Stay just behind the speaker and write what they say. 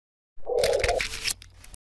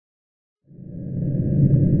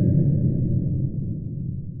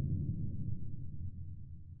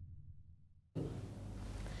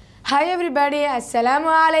Hi everybody, Assalamu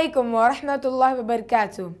alaikum wa rahmatullahi wa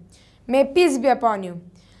barakatuh. May peace be upon you.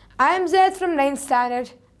 I am Zaid from 9th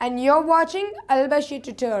Standard and you're watching Al-Bashir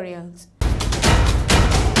Tutorials.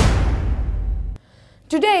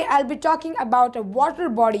 Today I'll be talking about a water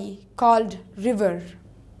body called river.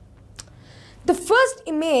 The first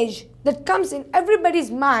image that comes in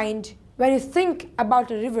everybody's mind when you think about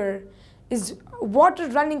a river is water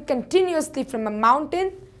running continuously from a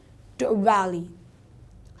mountain to a valley.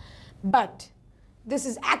 But this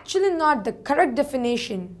is actually not the correct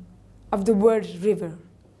definition of the word river.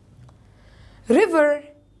 River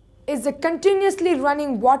is a continuously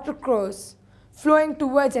running water course flowing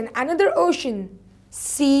towards another ocean,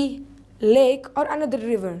 sea, lake, or another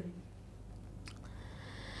river.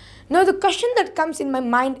 Now the question that comes in my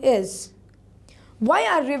mind is, why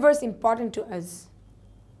are rivers important to us?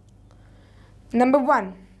 Number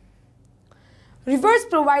one, rivers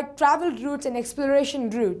provide travel routes and exploration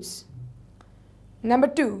routes. Number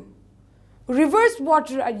two, rivers'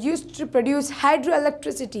 water are used to produce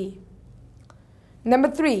hydroelectricity. Number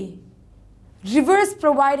three, rivers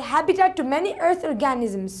provide habitat to many earth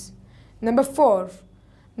organisms. Number four,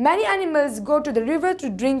 many animals go to the river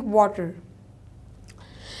to drink water.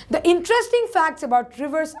 The interesting facts about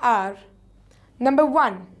rivers are, number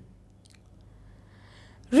one,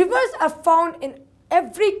 rivers are found in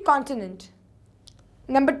every continent.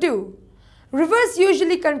 Number two, rivers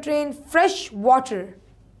usually contain fresh water.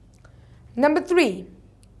 Number three,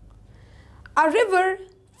 a river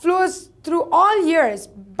flows through all years,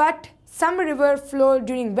 but some rivers flow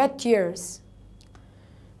during wet years.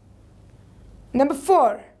 Number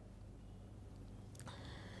four,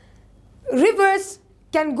 rivers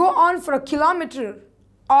can go on for a kilometer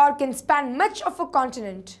or can span much of a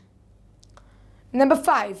continent. Number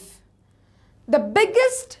five, the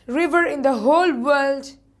biggest river in the whole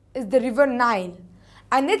world is the River Nile,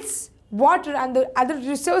 and its water and the other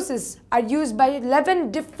resources are used by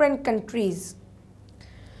 11 different countries.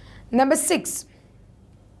 Number 6.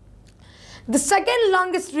 The second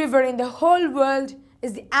longest river in the whole world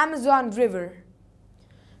is the Amazon River.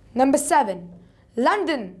 Number 7.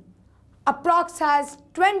 London approx has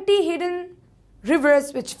 20 hidden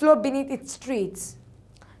rivers which flow beneath its streets.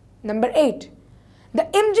 Number 8. The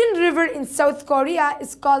Imjin River in South Korea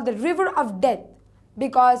is called the River of Death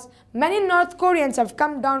because many North Koreans have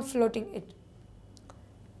come down floating it.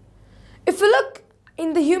 If you look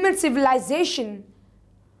in the human civilization,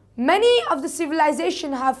 many of the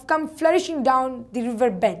civilization have come flourishing down the river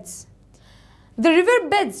beds. The river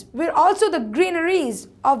beds were also the granaries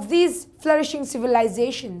of these flourishing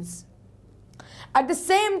civilizations. At the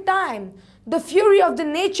same time, the fury of the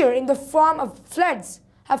nature in the form of floods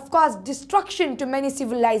have caused destruction to many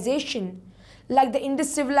civilizations, like the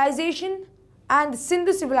Indus civilization and the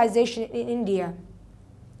Sindhu civilization in India.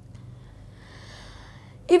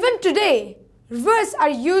 Even today, rivers are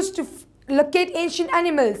used to locate ancient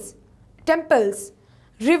animals, temples,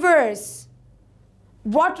 rivers,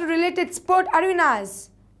 water-related sport arenas,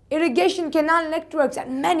 irrigation canal networks,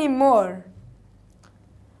 and many more.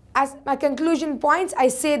 As my conclusion points, I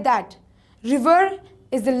say that river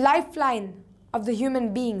is the lifeline of the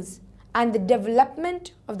human beings and the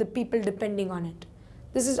development of the people depending on it.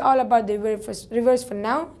 This is all about the rivers for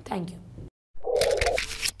now. Thank you.